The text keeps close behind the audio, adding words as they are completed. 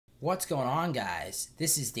What's going on, guys?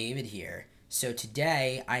 This is David here. So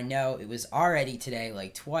today, I know it was already today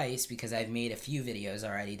like twice because I've made a few videos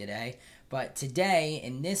already today, but today,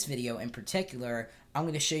 in this video in particular, I'm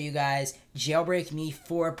going to show you guys Jailbreak Me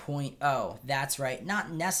 4.0. That's right,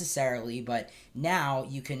 not necessarily, but now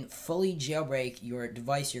you can fully jailbreak your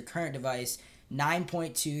device, your current device,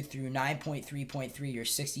 9.2 through 9.3.3, your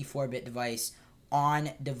 64-bit device,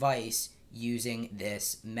 on device using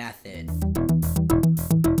this method.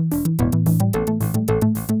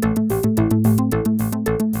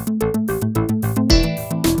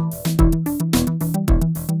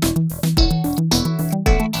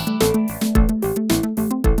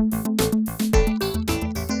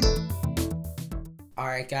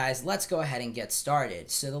 Alright guys, let's go ahead and get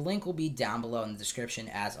started. So the link will be down below in the description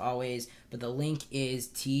as always, but the link is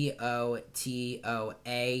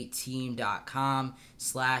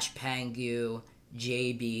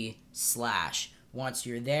totoa.team.com/pangu/jb/. Once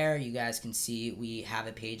you're there, you guys can see we have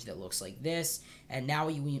a page that looks like this. And now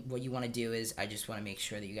what you want to do is, I just want to make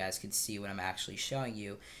sure that you guys can see what I'm actually showing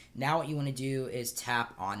you. Now what you want to do is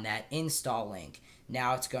tap on that install link.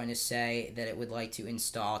 Now it's going to say that it would like to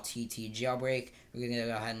install TT Jailbreak. We're going to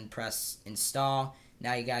go ahead and press install.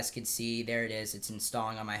 Now you guys can see there it is. It's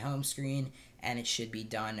installing on my home screen and it should be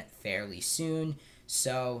done fairly soon.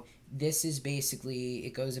 So this is basically,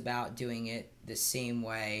 it goes about doing it the same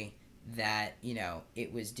way that,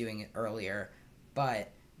 it was doing it earlier, but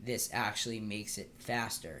this actually makes it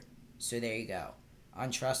faster. So there you go.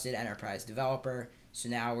 Untrusted Enterprise Developer. So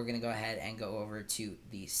now we're going to go ahead and go over to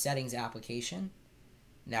the settings application.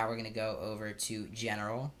 Now we're going to go over to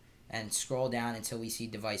General and scroll down until we see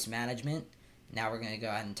Device Management. Now we're going to go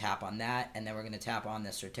ahead and tap on that, and then we're going to tap on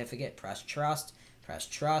the certificate, press Trust,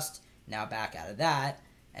 now back out of that,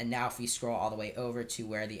 and now if we scroll all the way over to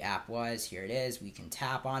where the app was, here it is, we can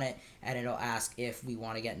tap on it, and it'll ask if we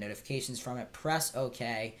want to get notifications from it, press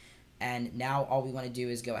OK, and now all we want to do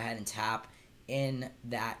is go ahead and tap in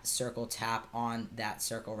that circle, tap on that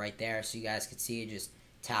circle right there, so you guys can see, just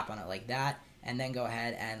tap on it like that, and then go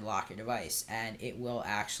ahead and lock your device, and it will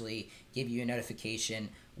actually give you a notification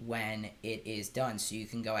when it is done. So you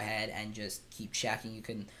can go ahead and just keep checking. You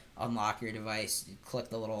can unlock your device, click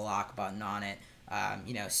the little lock button on it,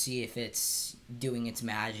 see if it's doing its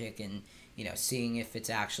magic, and seeing if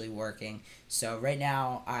it's actually working. So right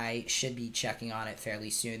now I should be checking on it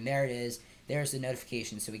fairly soon. There it is. There's the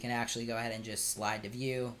notification. So we can actually go ahead and just slide to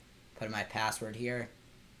view, put in my password here,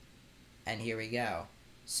 and here we go.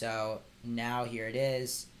 So now here it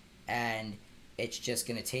is, and it's just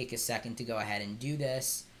going to take a second to go ahead and do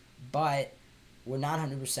this, but we're not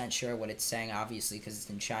 100% sure what it's saying, obviously, because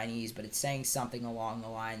it's in Chinese, but it's saying something along the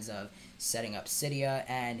lines of setting up Cydia,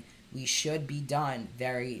 and we should be done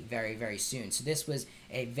very, very, very soon. So this was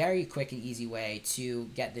a very quick and easy way to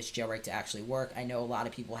get this jailbreak to actually work. I know a lot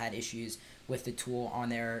of people had issues with the tool on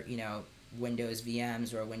their, Windows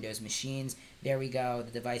VMs or Windows machines. There we go,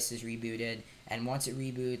 the device is rebooted, and once it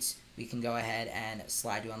reboots, we can go ahead and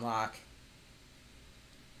slide to unlock.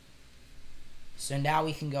 So now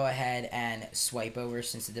we can go ahead and swipe over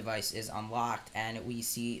since the device is unlocked, and we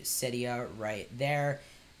see Cydia right there.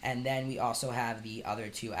 And then we also have the other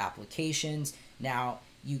two applications. Now,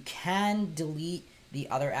 you can delete the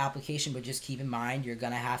other application, but just keep in mind you're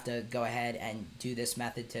going to have to go ahead and do this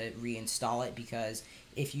method to reinstall it, because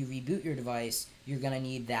if you reboot your device, you're going to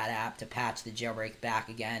need that app to patch the jailbreak back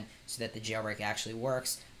again so that the jailbreak actually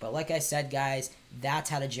works. But like I said, guys, that's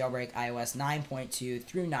how to jailbreak iOS 9.2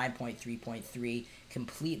 through 9.3.3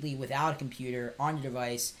 completely without a computer on your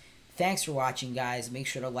device. Thanks for watching, guys. Make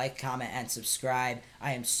sure to like, comment, and subscribe.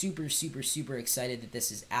 I am super, super, super excited that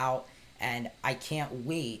this is out, and I can't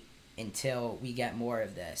wait until we get more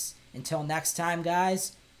of this. Until next time,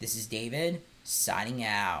 guys, this is David signing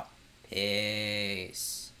out.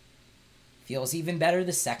 Peace. Feels even better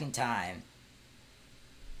the second time.